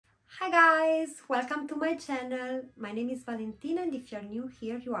guys, welcome to my channel. My name is Valentina, and if you're new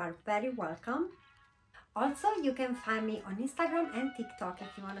here, you are very welcome. Also, you can find me on Instagram and TikTok if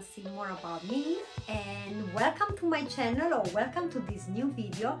you want to see more about me. And welcome to my channel, or welcome to this new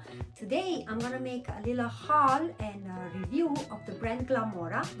video. Today I'm gonna make a little haul and a review of the brand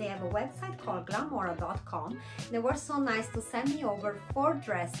Glamlora. They have a website called glamlora.com. They were so nice to send me over 4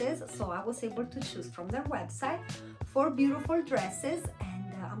 dresses, so I was able to choose from their website 4 beautiful dresses, and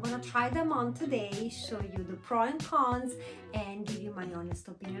I'm gonna try them on today, show you the pros and cons, and give you my honest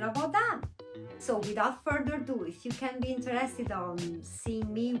opinion about them. So without further ado, if you can be interested on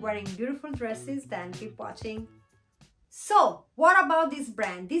seeing me wearing beautiful dresses, then keep watching. So what about this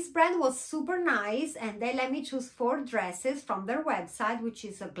brand? This brand was super nice, and they let me choose 4 dresses from their website, which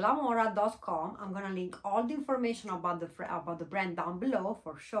is glamlora.com. I'm gonna link all the information about the brand down below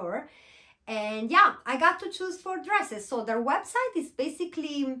for sure. And yeah, I got to choose 4 dresses. So their website is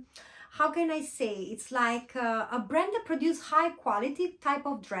basically, how can I say, it's like a brand that produces high quality type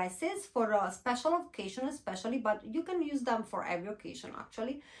of dresses for a special occasion especially, but you can use them for every occasion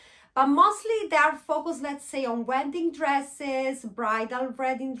actually. But mostly they are focused, let's say, on wedding dresses, bridal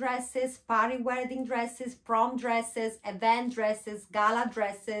wedding dresses, party wedding dresses, prom dresses, event dresses, gala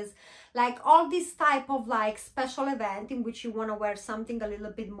dresses, like all this type of like special event in which you want to wear something a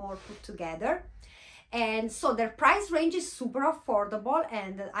little bit more put together. And so their price range is super affordable,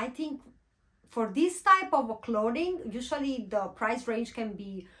 and I think for this type of clothing, usually the price range can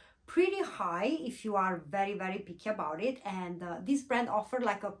be pretty high if you are very picky about it. And this brand offered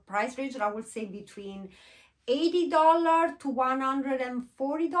like a price range that I would say between $80 to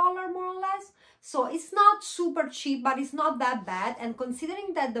 $140 more or less. So it's not super cheap, but it's not that bad. And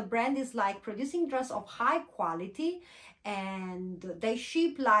considering that the brand is like producing dress of high quality, and they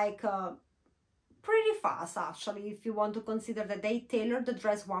ship like pretty fast actually, if you want to consider that they tailor the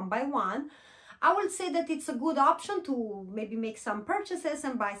dress one by one, I would say that it's a good option to maybe make some purchases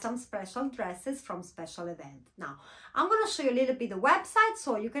and buy some special dresses from special event. Now, I'm going to show you a little bit the website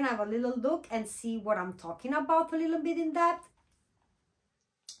so you can have a little look and see what I'm talking about a little bit in depth.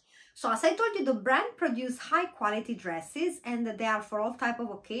 So as I told you, the brand produces high quality dresses, and they are for all type of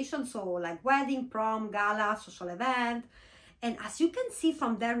occasions, so like wedding, prom, gala, social event. And as you can see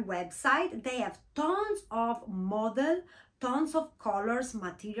from their website, they have tons of model, tons of colors,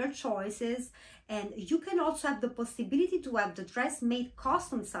 material choices, and you can also have the possibility to have the dress made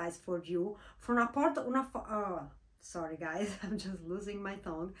custom size for you for an sorry guys, I'm just losing my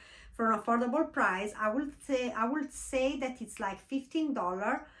tongue. For an affordable price. I would say that it's like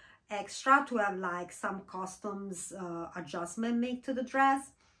 $15 extra to have like some customs adjustment made to the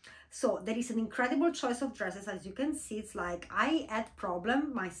dress. So there is an incredible choice of dresses. As you can see, it's like I had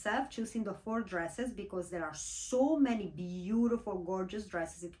problem myself choosing the 4 dresses because there are so many beautiful, gorgeous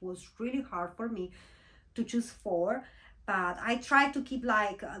dresses. It was really hard for me to choose 4, but I tried to keep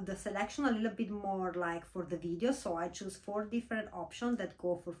like the selection a little bit more like for the video. So I choose 4 different options that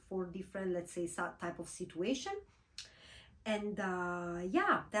go for 4 different, let's say, type of situation. And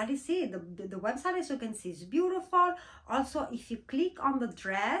yeah, that is it. The website, as you can see, is beautiful. Also, if you click on the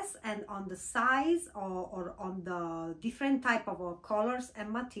dress and on the size or on the different type of colors and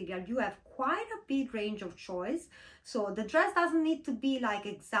material, you have quite a big range of choice. So the dress doesn't need to be like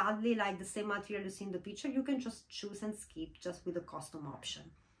exactly like the same material you see in the picture. You can just choose and skip just with the custom option.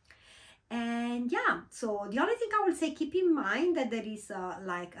 And yeah, so the only thing I will say, keep in mind that there is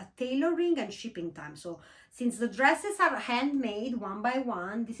like a tailoring and shipping time. So since the dresses are handmade one by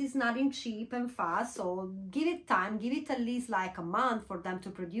one, this is nothing cheap and fast. So give it time, give it at least like a month for them to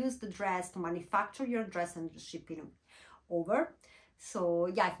produce the dress, to manufacture your dress and ship it over. So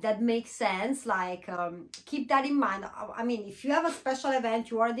yeah, if that makes sense, like keep that in mind. I mean, if you have a special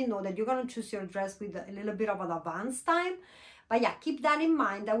event, you already know that you're going to choose your dress with a little bit of an advance time. But yeah, keep that in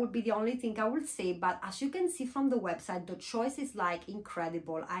mind. That would be the only thing I would say. But as you can see from the website, the choice is like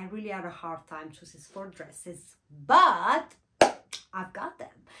incredible. I really had a hard time choosing 4 dresses, but I've got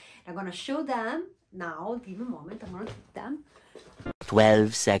them. I'm gonna show them now. Give me a moment. I'm gonna keep them.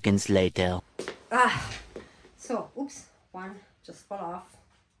 12 seconds later. So, oops, one just fell off.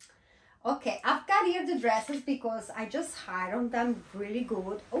 Okay, I've got here the dresses because I just ironed them really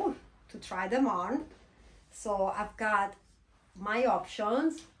good. Oh, to try them on. So I've got my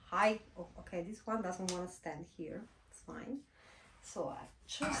options. Okay, this one doesn't want to stand here. It's fine. So I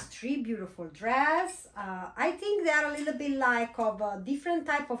chose 3 beautiful dresses. I think they are a little bit like of a different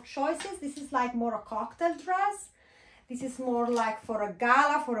type of choices. This is like more a cocktail dress. This is more like for a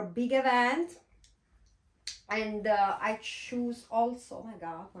gala, for a big event. And I choose also, oh my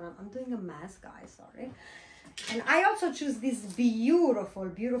god, I'm doing a mess, guys, sorry. And I also choose this beautiful,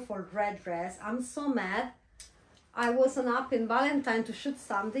 beautiful red dress. I'm so mad I wasn't up in Valentine to shoot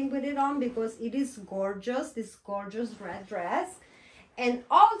something with it on, because it is gorgeous, this gorgeous red dress. And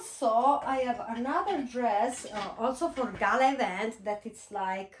also I have another dress also for gala event that it's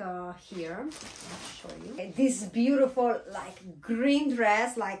like here, I'll show you. This beautiful like green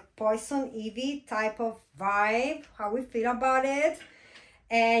dress, like Poison Ivy type of vibe, how we feel about it.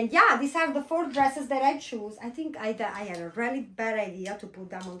 And yeah, these are the 4 dresses that I choose. I think I had a really bad idea to put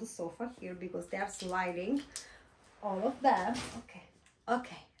them on the sofa here because they are sliding, all of them.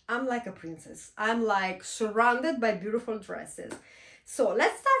 Okay, I'm like a princess. I'm like surrounded by beautiful dresses. So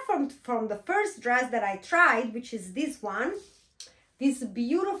let's start from the first dress that I tried, which is this one. This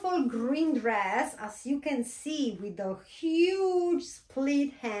beautiful green dress, as you can see, with the huge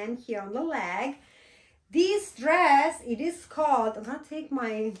split hem here on the leg. This dress, it is called, I'm gonna take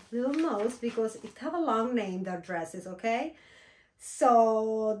my little notes because it have a long name, their dresses, okay?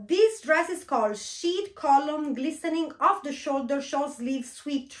 So this dress is called Sheet Column Glistening Off the Shoulder Short Sleeve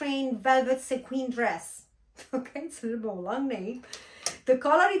Sweep Train Velvet Sequin Dress. Okay, it's a little bit of a long name. The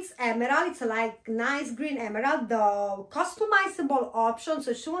color is emerald. It's a like nice green emerald. The customizable option,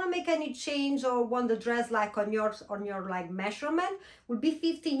 so if you want to make any change or want the dress like on your like measurement, would be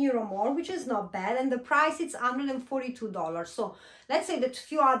 €15 more, which is not bad. And the price is $142. So let's say that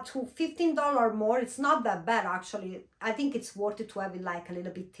if you add to $15 more, it's not that bad actually. I think it's worth it to have it like a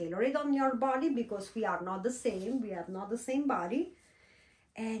little bit tailored on your body, because we are not the same. We have not the same body.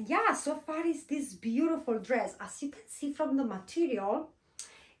 And yeah, so far is this beautiful dress. As you can see from the material,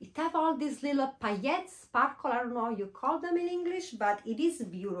 it have all these little paillettes, sparkle, I don't know how you call them in English, but it is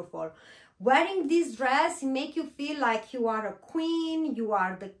beautiful. Wearing this dress, it make you feel like you are a queen, you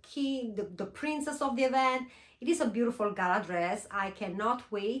are the king, the princess of the event. It is a beautiful gala dress. I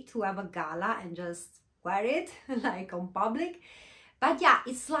cannot wait to have a gala and just wear it like on public. But yeah,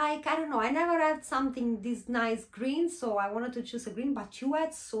 it's like, I don't know, I never had something this nice green, so I wanted to choose a green, but you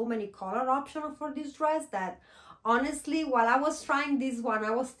had so many color options for this dress that honestly, while I was trying this one, I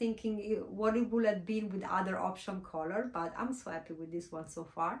was thinking what it would have been with other option color, but I'm so happy with this one so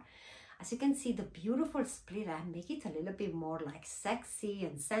far. As you can see, the beautiful split hem make it a little bit more like sexy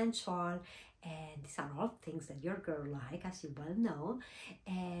and sensual. And these are all things that your girl like, as you well know.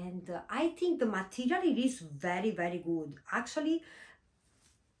 And I think the material, it is very, very good. Actually,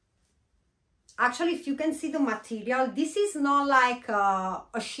 if you can see the material, this is not like a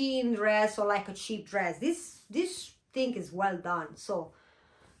Shein dress or like a cheap dress. This thing is well done. So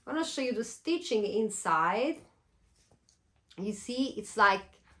I'm gonna show you the stitching inside. You see, it's like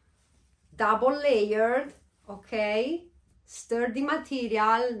double layered, okay? Sturdy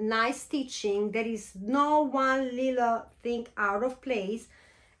material, nice stitching. There is no one little thing out of place.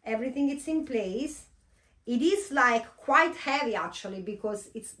 Everything is in place. It is like quite heavy actually, because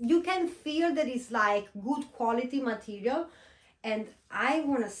you can feel that it's like good quality material. And I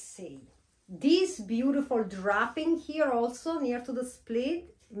want to say this beautiful draping here also near to the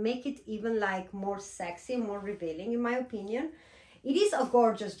split make it even like more sexy, more revealing in my opinion. It is a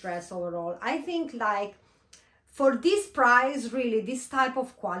gorgeous dress overall. I think like for this price, really, this type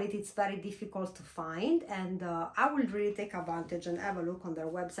of quality, it's very difficult to find, and I will really take advantage and have a look on their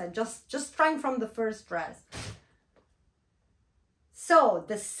website, just trying from the first dress. So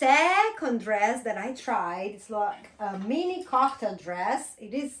the second dress that I tried is like a mini cocktail dress.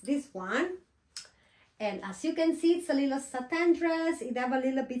 It is this one, and as you can see, it's a little satin dress. It have a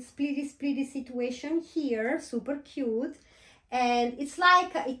little bit splitty situation here, super cute. And it's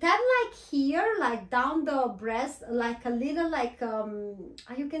like, it have like here, like down the breast, like a little like,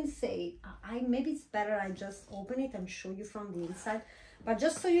 you can say, maybe it's better I just open it and show you from the inside. But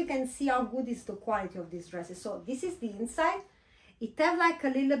just so you can see how good is the quality of these dresses. So this is the inside. It have like a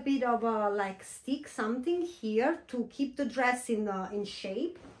little bit of a like stick something here to keep the dress in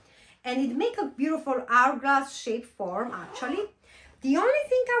shape. And it make a beautiful hourglass shape form actually. The only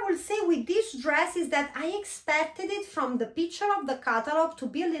thing I will say with this dress is that I expected it from the picture of the catalog to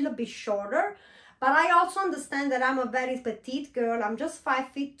be a little bit shorter, but I also understand that I'm a very petite girl. I'm just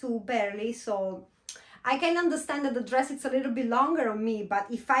 5'2" barely, so I can understand that the dress is a little bit longer on me, but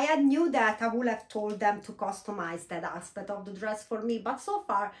if I had knew that, I would have told them to customize that aspect of the dress for me. But so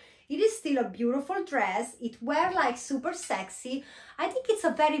far, it is still a beautiful dress. It wear like super sexy. I think it's a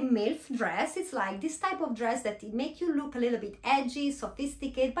very MILF dress. It's like this type of dress that it make you look a little bit edgy,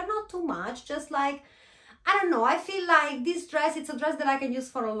 sophisticated, but not too much. Just like I don't know, I feel like this dress, it's a dress that I can use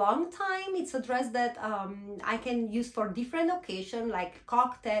for a long time. It's a dress that I can use for different occasions, like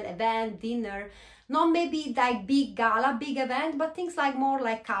cocktail, event, dinner. Not maybe like big gala, big event, but things like more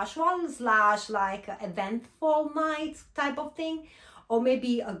like casual slash like eventful night type of thing. Or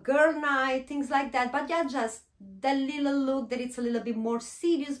maybe a girl night, things like that. But yeah, just the little look that it's a little bit more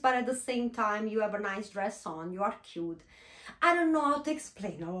serious, but at the same time you have a nice dress on, you are cute. I don't know how to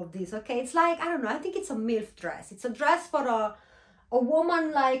explain all of this, okay? It's like, I don't know, I think it's a MILF dress. It's a dress for a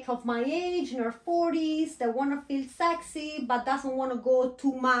woman like of my age, in her 40s, that want to feel sexy, but doesn't want to go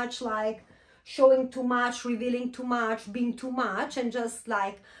too much, like showing too much, revealing too much, being too much, and just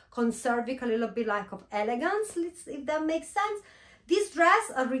like conserving a little bit like of elegance, if that makes sense. This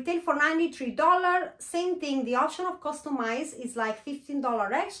dress retail for $93. Same thing, the option of customize is like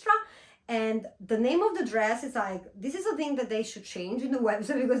 $15 extra. And the name of the dress is like, this is a thing that they should change in the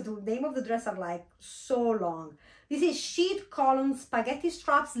website, because the name of the dress are like so long. This is sheet column spaghetti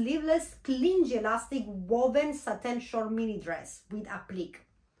strap sleeveless clingy elastic woven satin short mini dress with applique.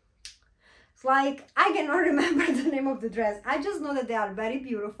 It's like, I cannot remember the name of the dress. I just know that they are very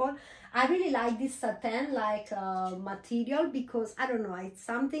beautiful. I really like this satin like material, because I don't know, it's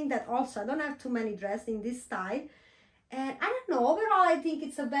something that also I don't have too many dresses in this style. And I don't know, overall I think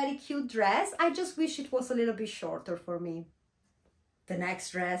it's a very cute dress. I just wish it was a little bit shorter for me. The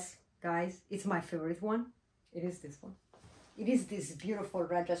next dress, guys, it's my favorite one. It is this one. It is this beautiful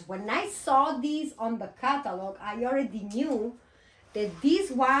red dress. When I saw this on the catalog, I already knew that this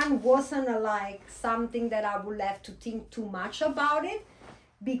one wasn't like something that I would have to think too much about it,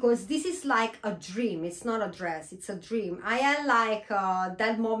 because this is like a dream. It's not a dress, it's a dream. I had like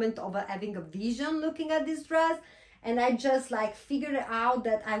that moment of having a vision looking at this dress, and I just like figured out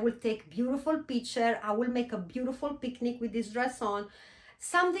that I will take beautiful picture, I will make a beautiful picnic with this dress on.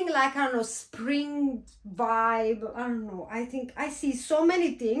 Something like, I don't know, spring vibe, I don't know. I think I see so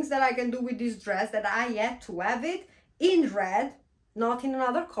many things that I can do with this dress that I had to have it in red, not in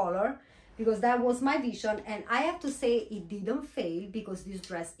another color, because that was my vision. And I have to say it didn't fail, because this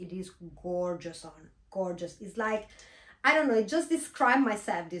dress, it is gorgeous on, gorgeous. It's like, I don't know, it just described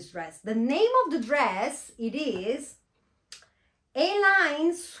myself, this dress. The name of the dress, it is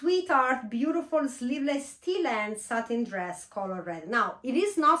A-line Sweetheart Beautiful Sleeveless Steel End Satin Dress Color Red. Now, it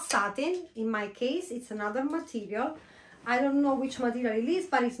is not satin, in my case, it's another material. I don't know which material it is,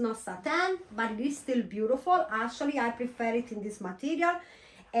 but it's not satin, but it is still beautiful. Actually, I prefer it in this material.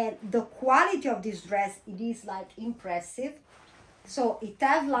 And the quality of this dress, it is like impressive. So it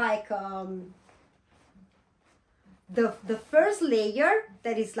has like the first layer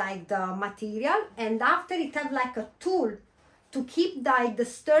that is like the material, and after it have like a tool to keep like the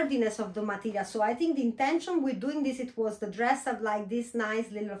sturdiness of the material. So I think the intention with doing this, it was the dress have like this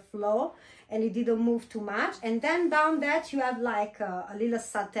nice little flow, and it didn't move too much. And then down that you have like a little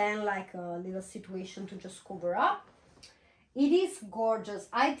satin, like a little situation to just cover up. It is gorgeous.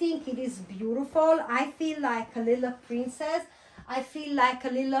 I think it is beautiful. I feel like a little princess. I feel like a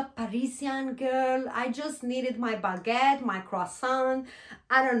little Parisian girl. I just needed my baguette, my croissant.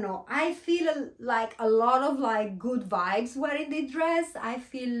 I don't know. I feel like a lot of like good vibes wearing this dress. I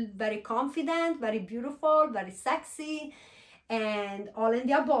feel very confident, very beautiful, very sexy, and all in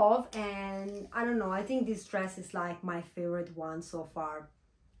the above. And I don't know. I think this dress is like my favorite one so far.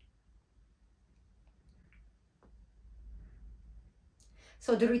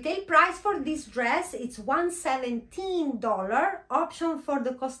 So the retail price for this dress, it's $117, option for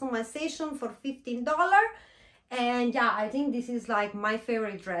the customization for $15. And yeah, I think this is like my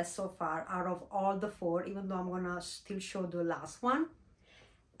favorite dress so far out of all the four, even though I'm gonna still show the last one.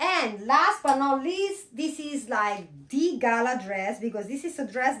 And last but not least, this is like the gala dress, because this is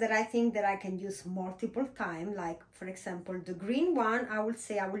a dress that I think that I can use multiple times. Like for example, the green one, I would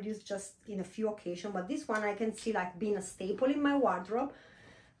say I will use just in a few occasions, but this one I can see like being a staple in my wardrobe,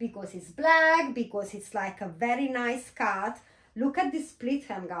 because it's black, because it's like a very nice cut. Look at this split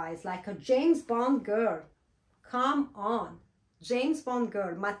hem, guys, like a James Bond girl. Come on, James Bond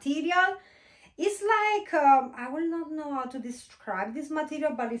girl. Material is like, I will not know how to describe this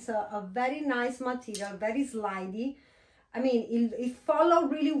material, but it's a very nice material, very slidey. I mean, it follows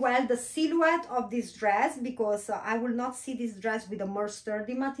really well the silhouette of this dress, because I will not see this dress with a more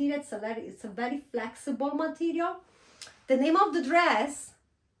sturdy material. It's a very flexible material. The name of the dress,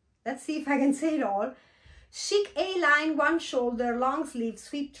 let's see if I can say it all. Chic A-line, one shoulder, long sleeve,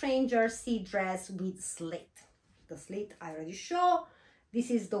 sweep train jersey dress with slit. The slit I already show. This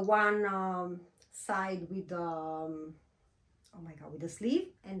is the one side with the, oh my God, with the sleeve,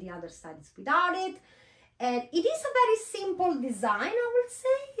 and the other side is without it. And it is a very simple design, I would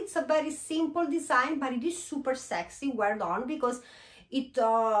say. It's a very simple design, but it is super sexy, well done, because it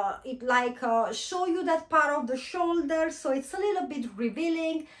show you that part of the shoulder, so it's a little bit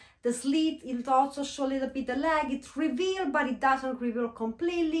revealing. The slit, it also show a little bit the leg. It's revealed, but it doesn't reveal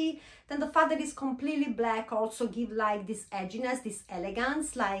completely. Then the fact that it's completely black also give like this edginess, this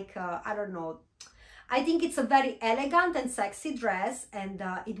elegance, like I don't know. I think it's a very elegant and sexy dress, and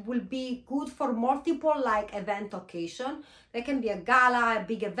it will be good for multiple like event occasion. There can be a gala, a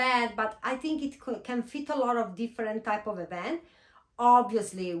big event, but I think it can fit a lot of different type of event.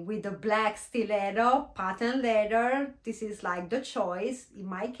 Obviously with the black stiletto, pattern leather, this is like the choice in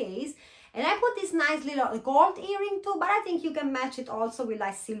my case. And I put this nice little gold earring too, but I think you can match it also with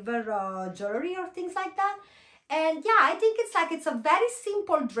like silver jewelry or things like that. And yeah, I think it's a very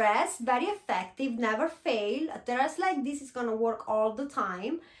simple dress, very effective, never fail. A dress like this is gonna work all the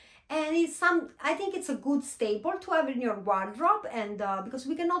time. And I think it's a good staple to have in your wardrobe, and because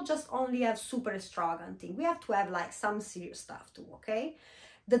we cannot just only have super extravagant thing, we have to have like some serious stuff too, okay?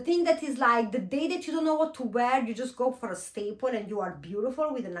 The thing that is like the day that you don't know what to wear, you just go for a staple and you are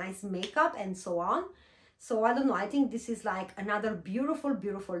beautiful with a nice makeup and so on. So I don't know, I think this is like another beautiful,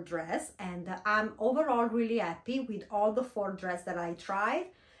 beautiful dress, and I'm overall really happy with all the 4 dresses that I tried.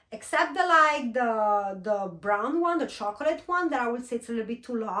 Except the brown one, the chocolate one, that I would say it's a little bit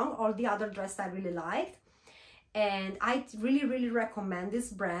too long. All the other dresses I really liked. And I really, really recommend this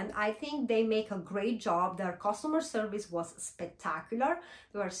brand. I think they make a great job. Their customer service was spectacular.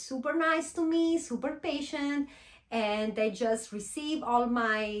 They were super nice to me, super patient. And they just receive all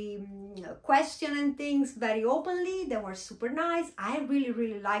my questions and things very openly. They were super nice. I really,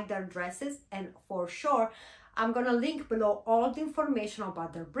 really like their dresses. And for sure, I'm gonna link below all the information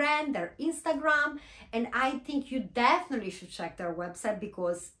about their brand, their Instagram, and I think you definitely should check their website,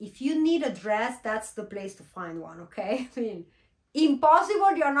 because if you need a dress, that's the place to find one, okay? I mean,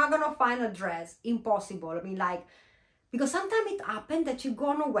 impossible, you're not gonna find a dress. Impossible. I mean, like, because sometimes it happens that you go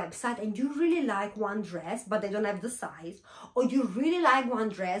on a website and you really like one dress, but they don't have the size, or you really like one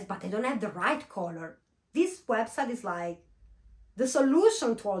dress, but they don't have the right color. This website is like the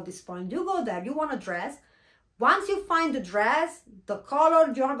solution to all this point. You go there, you want a dress. Once you find the dress, the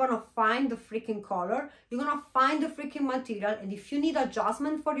color, you're gonna find the freaking color, you're gonna find the freaking material, and if you need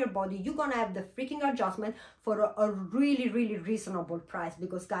adjustment for your body, you're gonna have the freaking adjustment for a really, really reasonable price.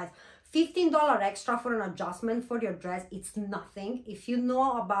 Because guys, $15 extra for an adjustment for your dress, it's nothing. If you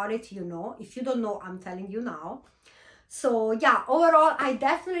know about it, you know. If you don't know, I'm telling you now. So yeah, overall, I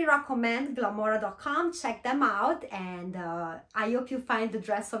definitely recommend Glamlora.com. Check them out, and I hope you find the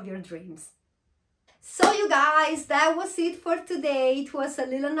dress of your dreams. So you guys, that was it for today. It was a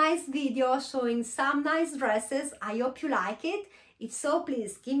little nice video showing some nice dresses. I hope you like it. If so,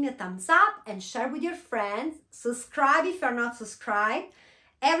 please give me a thumbs up and share with your friends. Subscribe if you're not subscribed.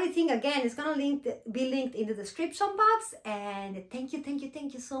 Everything again is gonna be linked in the description box. And thank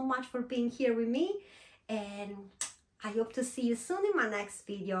you so much for being here with me. And I hope to see you soon in my next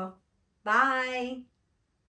video. Bye.